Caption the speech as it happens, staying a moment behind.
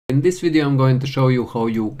In this video I'm going to show you how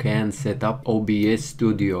you can set up OBS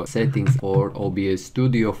Studio settings for OBS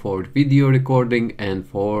Studio for video recording and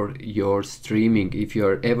for your streaming if you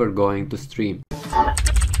are ever going to stream.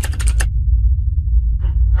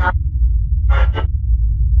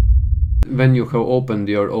 When you have opened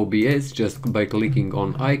your OBS, just by clicking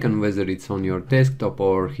on icon, whether it's on your desktop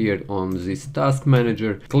or here on this task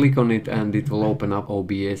manager, click on it and it will open up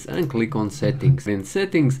OBS and click on settings. In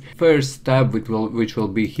settings, first tab which will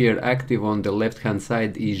be here active on the left hand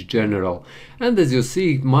side is general. And as you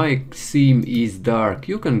see, my theme is dark.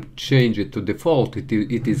 You can change it to default.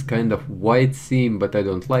 It is kind of white theme, but I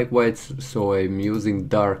don't like white, so I'm using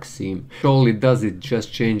dark theme. All it does, it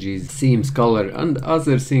just changes theme's color, and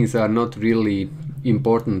other things are not really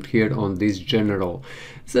important here on this general.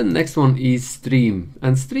 The next one is stream,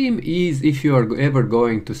 and stream is if you are ever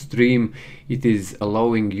going to stream, it is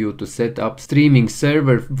allowing you to set up streaming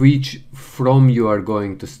server which from you are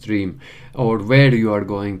going to stream or where you are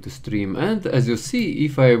going to stream. And as you see,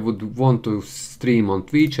 if I would want to stream on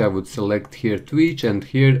Twitch, I would select here Twitch, and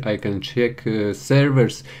here I can check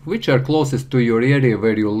servers which are closest to your area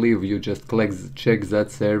where you live. You just check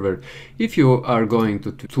that server. If you are going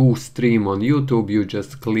to stream on YouTube, you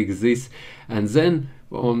just click this, and then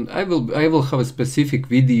I will have a specific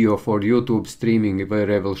video for YouTube streaming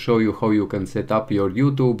where I will show you how you can set up your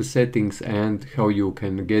YouTube settings and how you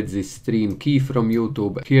can get this stream key from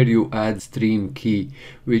YouTube. Here you add stream key,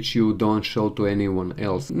 which you don't show to anyone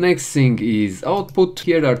else. Next thing is output.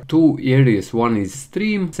 Here are two areas. One is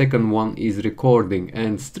stream, second one is recording,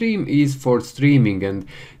 and stream is for streaming, and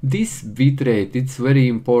this bitrate, it's very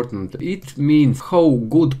important. It means how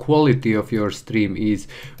good quality of your stream is,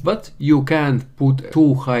 but you can't put too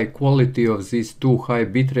high quality of these too high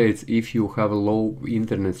bitrates if you have a low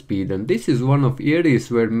internet speed, and this is one of areas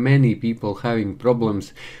where many people having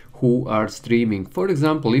problems who are streaming. For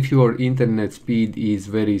example, if your internet speed is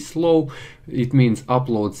very slow, it means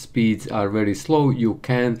upload speeds are very slow. You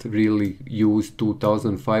can't really use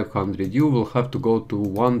 2500. You will have to go to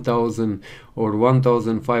 1000 or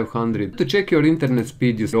 1500. To check your internet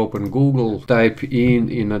speed, you open Google, type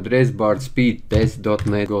in address bar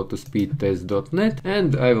speedtest.net, go to speedtest.net,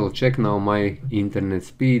 and I will check now my internet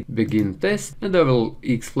speed, begin test, and I will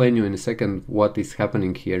explain you in a second what is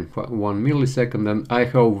happening here. 1 millisecond, and I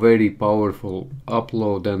have very powerful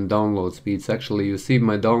upload and download speeds. Actually, you see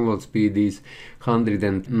my download speed is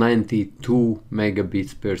 192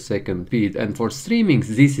 megabits per second speed, and for streaming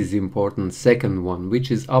this is important, second one, which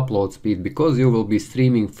is upload speed, because you will be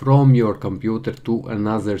streaming from your computer to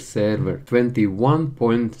another server,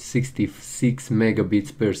 21.66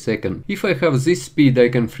 megabits per second. If I have this speed, I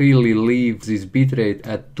can freely leave this bitrate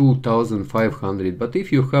at 2500, but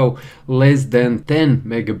if you have less than 10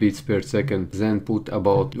 megabits per second, then put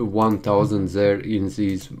about 1000 there in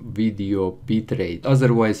this video bitrate,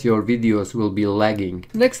 otherwise your videos will be lagging.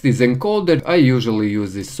 Next is encoder. I usually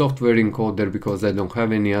use this software encoder because I don't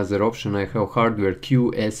have any other option. I have hardware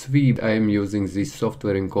QSV. I am using this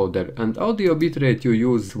software encoder, and audio bitrate you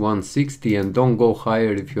use 160 and don't go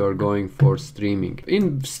higher if you are going for streaming.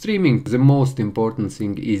 In streaming, the most important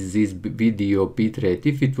thing is this video bitrate.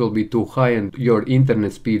 If it will be too high and your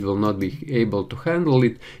internet speed will not be able to handle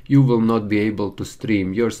it, you will not be able to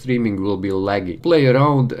stream. Your streaming will be lagging. Play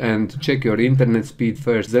around and check your internet speed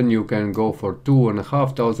first, then you can go for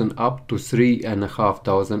 2500 up to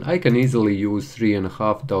 3500. I can easily use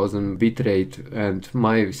 3500 bitrate, and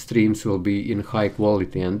my streams will be in high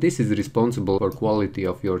quality, and this is responsible for quality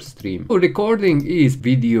of your stream. Recording is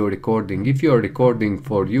video recording. If you are recording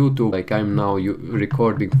for YouTube, like I'm now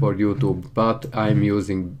recording for YouTube, but I'm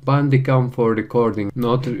using Bandicam for recording,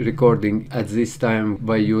 not recording at this time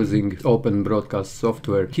by using open broadcast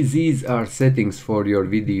software. These are settings for your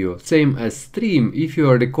video. Same as stream. If you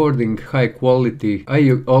are recording high quality,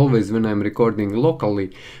 I always, when I'm recording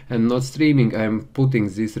locally and not streaming, I'm putting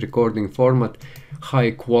this recording format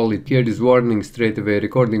high quality. Here is warning straight away,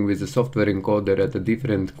 recording with the software encoder at a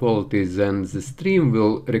different qualities, and the stream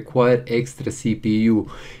will require extra CPU.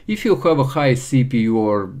 If you have a high CPU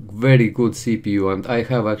or very good CPU, and I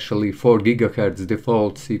have actually 4 GHz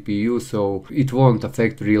default CPU, so it won't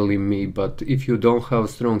affect really me, but if you don't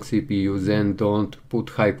have strong CPU, then don't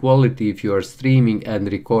put high quality if you are streaming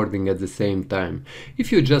and recording at the same time.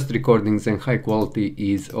 If you're just recording, then high quality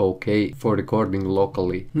is okay for recording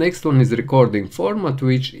locally. Next one is recording format,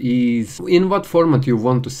 which is in what format you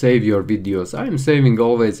want to save your videos. I'm saving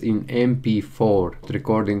always in MP4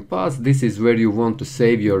 recording path. This is where you want to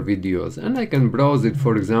save your videos, and I can browse it.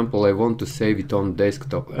 For example, I want to save it on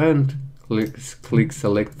desktop, and click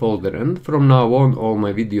select folder, and from now on all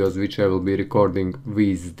my videos which I will be recording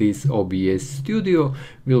with this OBS Studio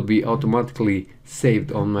will be automatically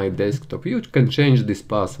saved on my desktop. You can change this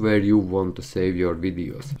path where you want to save your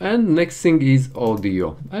videos. And next thing is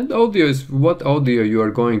audio. And audio is what audio you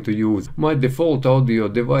are going to use. My default audio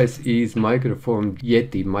device is microphone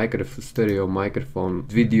Yeti stereo microphone.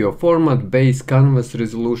 Video format, base, canvas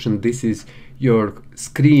resolution. This is your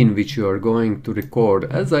screen which you are going to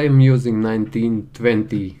record. As I am using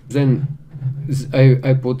 1920, then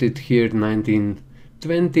I put it here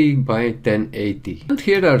 1920 by 1080. And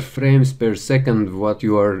here are frames per second what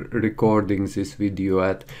you are recording this video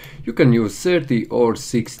at. You can use 30 or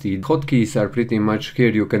 60. Hotkeys are pretty much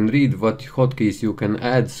here. You can read what hotkeys you can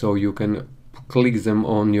add, so you can click them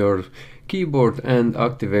on your keyboard and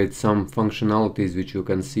activate some functionalities which you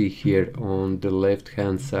can see here on the left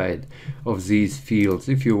hand side of these fields.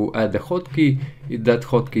 If you add a hotkey, that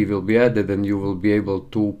hotkey will be added and you will be able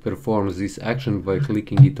to perform this action by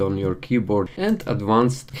clicking it on your keyboard. And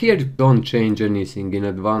advanced, here don't change anything in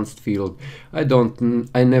advanced field. I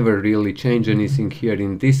never really change anything here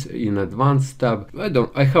in advanced tab.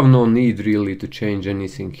 I have no need really to change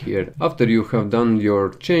anything here. After you have done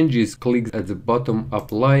your changes, click at the bottom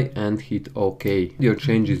apply and hit OK. Your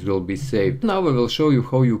changes will be saved. Now I will show you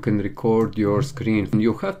how you can record your screen.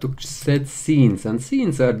 You have to set scenes, and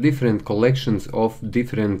scenes are different collections of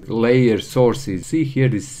different layer sources. See,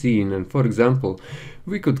 here is scene, and for example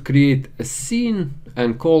we could create a scene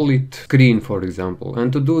and call it screen, for example.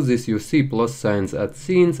 And to do this you see plus signs at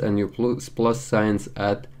scenes and you plus signs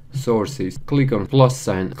at sources. Click on plus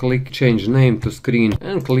sign, click change name to screen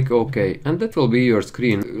and click OK, and that will be your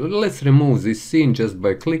screen. Let's remove this scene just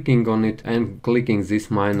by clicking on it and clicking this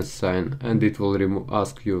minus sign, and it will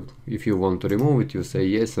ask you if you want to remove it. You say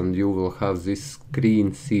yes and you will have this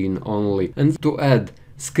screen scene only. And to add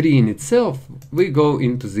screen itself, we go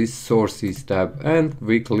into this sources tab and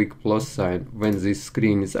we click plus sign. When this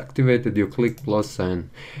screen is activated, you click plus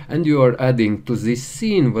sign and you are adding to this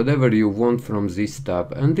scene whatever you want from this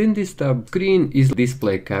tab. And in this tab, screen is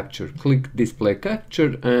display capture. Click display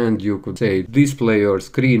capture and you could say display your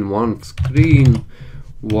screen 1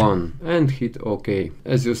 and hit OK.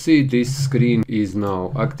 As you see, this screen is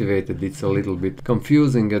now activated. It's a little bit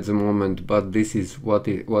confusing at the moment, but this is what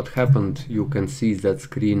happened. You can see that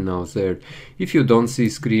screen now there. If you don't see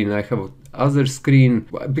screen, I have other screen,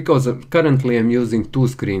 because currently I'm using two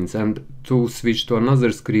screens, and to switch to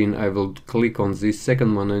another screen I will click on this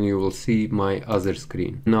second one and you will see my other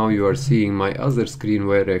screen. Now you are seeing my other screen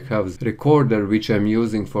where I have the recorder which I'm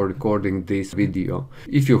using for recording this video.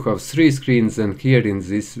 If you have three screens, then here in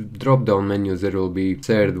this drop down menu there will be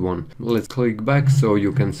third one. Let's click back so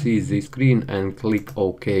you can see the screen and click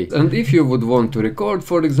OK. And if you would want to record,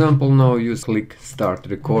 for example, now you click start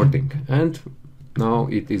recording and now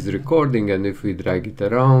it is recording. And if we drag it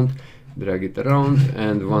around,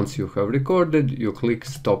 and once you have recorded, you click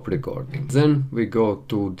stop recording. Then we go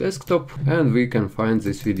to desktop and we can find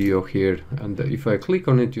this video here, and if I click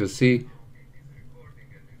on it, you see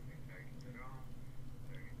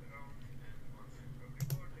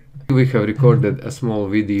we have recorded a small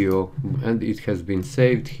video and it has been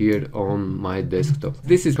saved here on my desktop.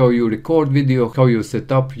 This is how you record video, how you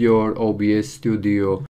set up your OBS Studio.